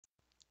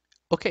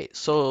Okay,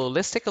 so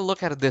let's take a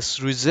look at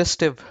this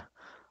resistive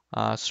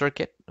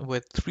circuit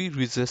with three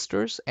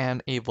resistors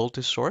and a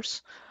voltage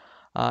source.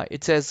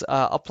 It says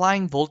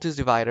applying voltage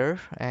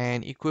divider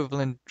and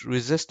equivalent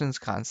resistance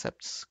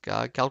concepts,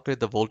 calculate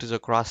the voltage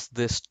across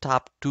this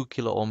top 2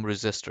 kilo ohm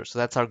resistor. So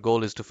that's our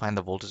goal, is to find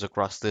the voltage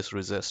across this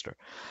resistor.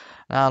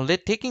 Now,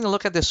 taking a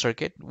look at this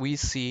circuit, we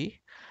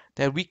see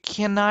that we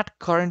cannot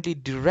currently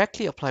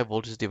directly apply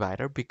voltage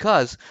divider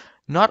because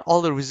not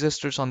all the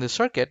resistors on this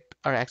circuit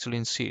are actually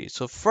in series.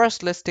 So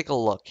first, let's take a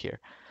look here.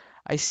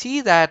 I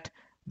see that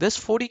this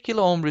 40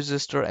 kilo ohm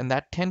resistor and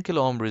that 10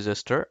 kilo ohm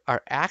resistor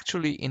are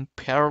actually in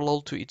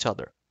parallel to each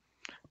other.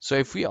 So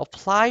if we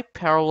apply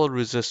parallel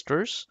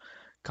resistors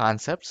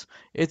concepts,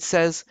 it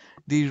says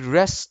the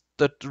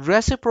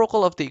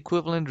reciprocal of the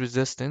equivalent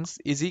resistance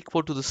is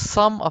equal to the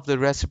sum of the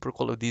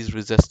reciprocal of these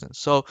resistance.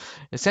 So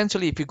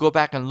essentially, if you go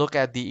back and look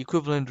at the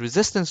equivalent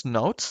resistance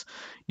notes,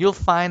 you'll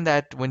find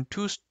that when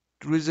two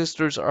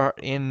resistors are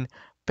in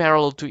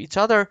parallel to each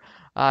other,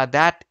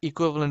 that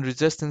equivalent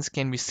resistance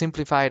can be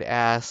simplified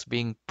as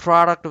being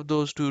product of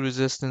those two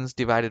resistance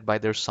divided by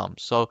their sum.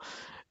 So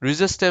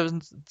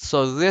resistance,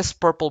 so this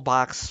purple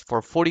box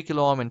for 40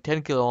 kilo ohm and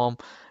 10 kilo ohm,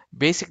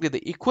 basically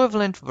the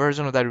equivalent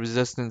version of that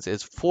resistance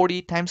is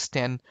 40 times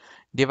 10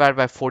 divided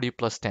by 40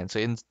 plus 10.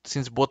 So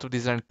since both of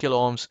these are in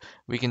kilo ohms,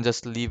 we can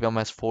just leave them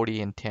as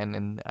 40 and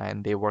 10,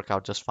 and they work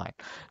out just fine.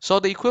 So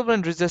the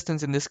equivalent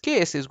resistance in this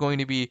case is going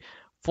to be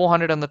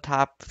 400 on the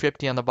top,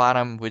 50 on the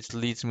bottom, which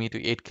leads me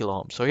to 8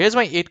 kilo ohms. So here's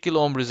my 8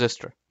 kilo ohm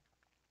resistor.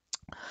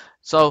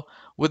 So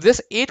with this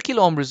 8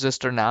 kilo ohm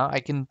resistor now, I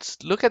can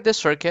look at this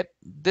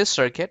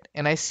circuit,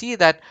 and I see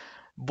that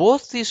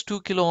both these 2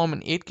 kilo ohm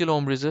and 8 kilo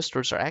ohm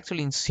resistors are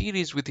actually in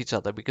series with each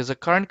other, because the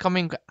current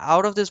coming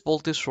out of this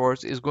voltage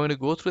source is going to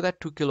go through that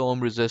 2 kilo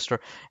ohm resistor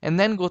and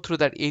then go through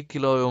that 8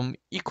 kilo ohm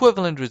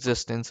equivalent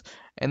resistance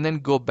and then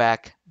go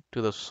back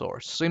to the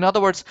source. So in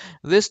other words,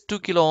 this 2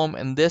 kilo ohm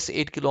and this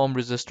 8 kilo ohm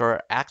resistor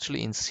are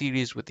actually in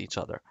series with each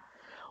other.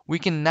 We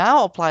can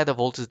now apply the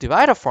voltage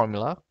divider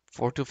formula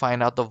for to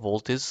find out the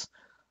voltage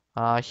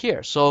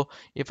here. So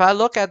if I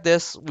look at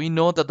this, we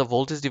know that the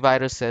voltage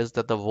divider says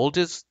that the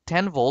voltage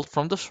 10 volt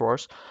from the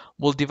source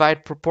will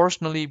divide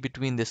proportionally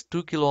between this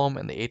 2 kilo ohm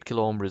and the 8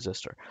 kilo ohm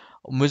resistor.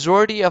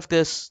 Majority of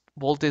this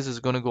voltage is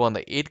going to go on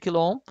the 8 kilo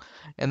ohm,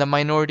 and the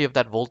minority of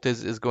that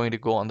voltage is going to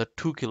go on the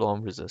 2 kilo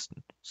ohm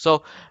resistance.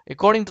 So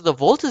according to the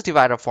voltage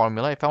divider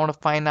formula, if I want to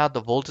find out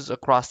the voltage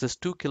across this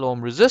 2 kilo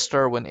ohm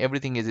resistor when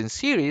everything is in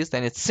series,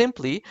 then it's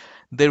simply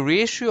the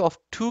ratio of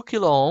 2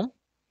 kilo ohm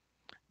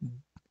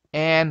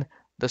and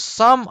the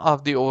sum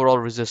of the overall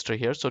resistor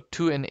here, so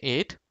 2 and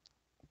 8.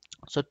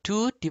 So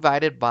 2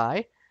 divided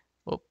by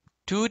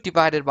 2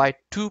 divided by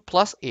 2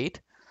 plus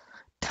 8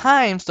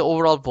 times the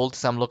overall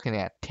voltage I'm looking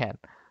at, 10.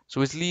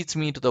 So which leads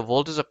me to the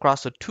voltage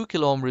across the 2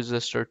 kilo ohm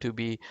resistor to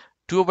be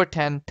 2 over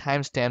 10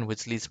 times 10,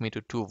 which leads me to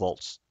 2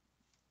 volts.